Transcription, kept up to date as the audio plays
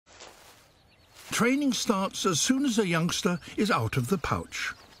Training starts as soon as a youngster is out of the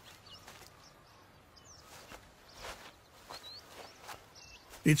pouch.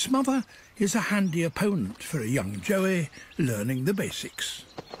 Its mother is a handy opponent for a young joey learning the basics.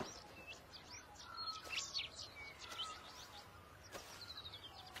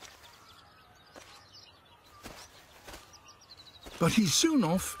 But he's soon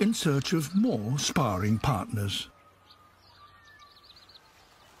off in search of more sparring partners.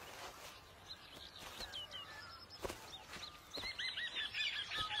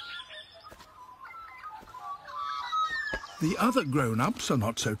 The other grown-ups are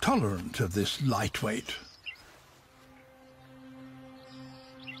not so tolerant of this lightweight.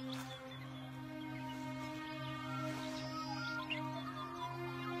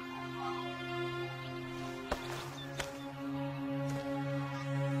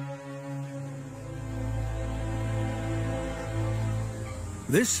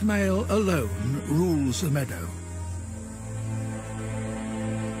 This male alone rules the meadow.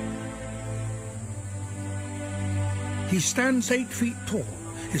 He stands 8 feet tall,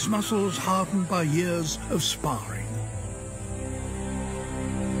 his muscles hardened by years of sparring.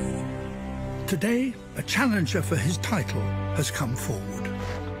 Today, a challenger for his title has come forward.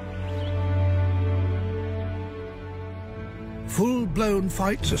 Full-blown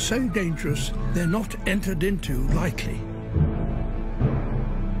fights are so dangerous, they're not entered into lightly.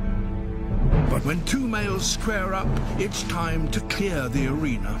 But when two males square up, it's time to clear the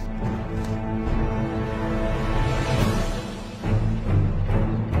arena.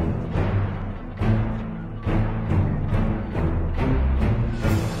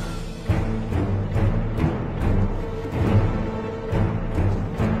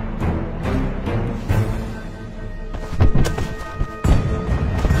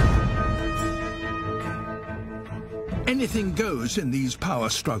 Anything goes in these power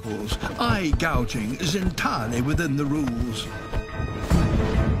struggles. Eye gouging is entirely within the rules.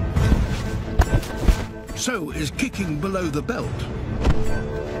 So is kicking below the belt.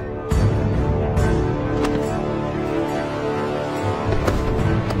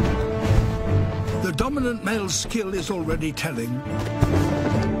 The dominant male's skill is already telling.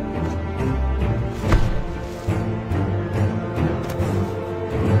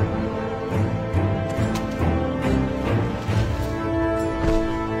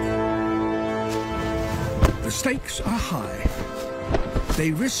 The stakes are high.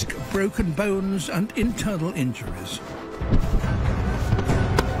 They risk broken bones and internal injuries.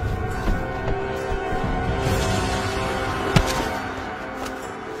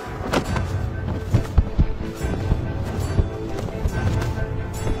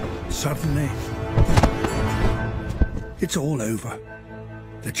 Suddenly, it's all over.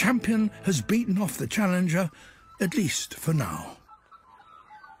 The champion has beaten off the challenger, at least for now.